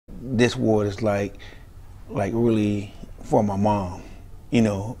this award is like really for my mom,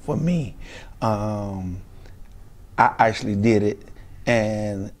 for me. I actually did it,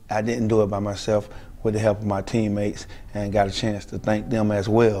 and I didn't do it by myself, with the help of my teammates, and got a chance to thank them as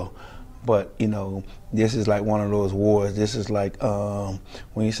well. But this is like one of those awards. This is like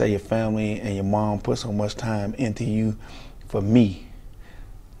when you say your family and your mom put so much time into you. For me,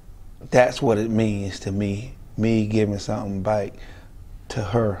 that's what it means to me. Me giving something back to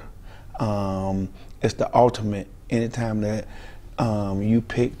her. It's the ultimate. Anytime that you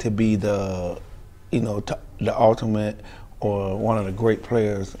pick to be the ultimate or one of the great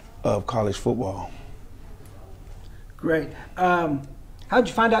players of college football. Great. How'd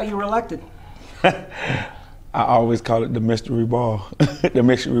you find out you were elected? I always call it the mystery ball, the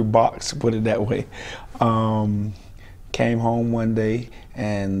mystery box, put it that way. Came home one day,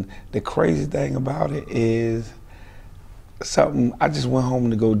 and the crazy thing about it is I just went home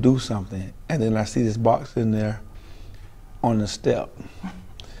to go do something, and then I see this box in there on the step.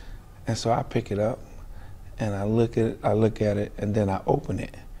 And so I pick it up, and I look at it, and then I open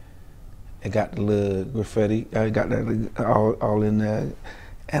it. It got the little graffiti, I got that all in there,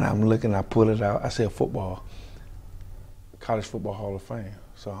 and I'm looking, I pull it out, I said football, College Football Hall of Fame.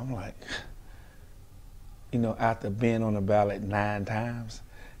 So I'm like, after being on the ballot 9 times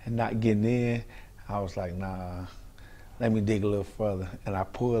and not getting in, I was like, nah, let me dig a little further. And I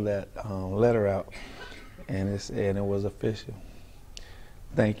pulled that letter out, and it was official.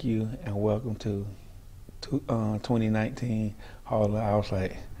 Thank you, and welcome to 2019 Hall. I was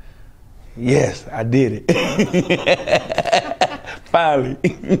like, yes, I did it.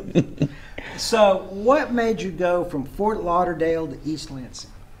 Finally. So what made you go from Fort Lauderdale to East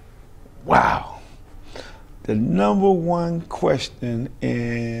Lansing? Wow. The number one question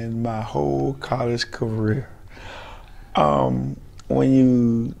in my whole college career. When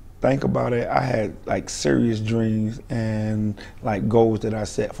you think about it, I had like serious dreams and like goals that I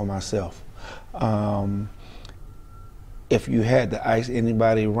set for myself. If you had to ask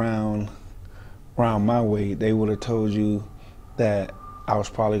anybody around my way, they would have told you that I was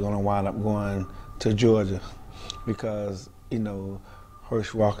probably going to wind up going to Georgia, because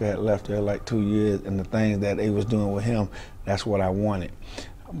Hersh Walker had left there like 2 years, and the things that they was doing with him, that's what I wanted.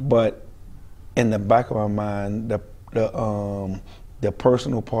 But in the back of my mind, the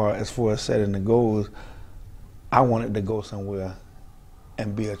personal part, as far as setting the goals, I wanted to go somewhere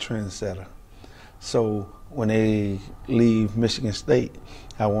and be a trendsetter. So when they leave Michigan State,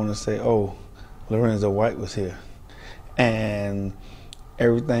 I want to say, oh, Lorenzo White was here. And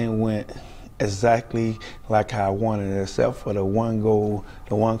everything went exactly like how I wanted it, except for the one goal,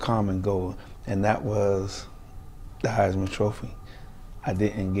 the one common goal, and that was the Heisman Trophy. I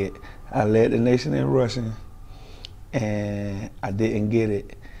didn't get. I led the nation in rushing, and I didn't get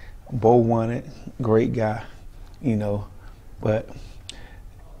it. Bo won it, great guy, but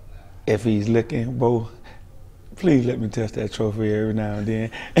if he's looking, Bo, please let me touch that trophy every now and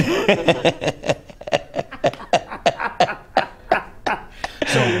then.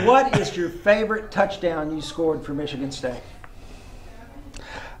 So what is your favorite touchdown you scored for Michigan State?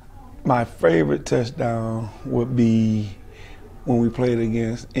 My favorite touchdown would be when we played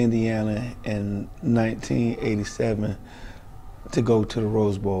against Indiana in 1987 to go to the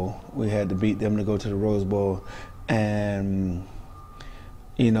Rose Bowl. We had to beat them to go to the Rose Bowl. And,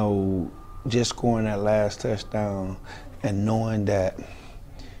 just scoring that last touchdown and knowing that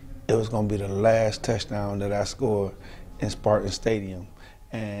it was going to be the last touchdown that I scored in Spartans Stadium.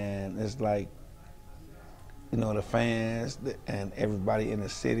 And it's like, the fans and everybody in the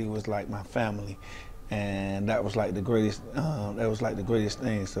city was like my family. And that was like the greatest,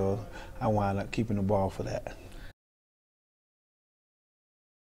 thing. So I wound up keeping the ball for that.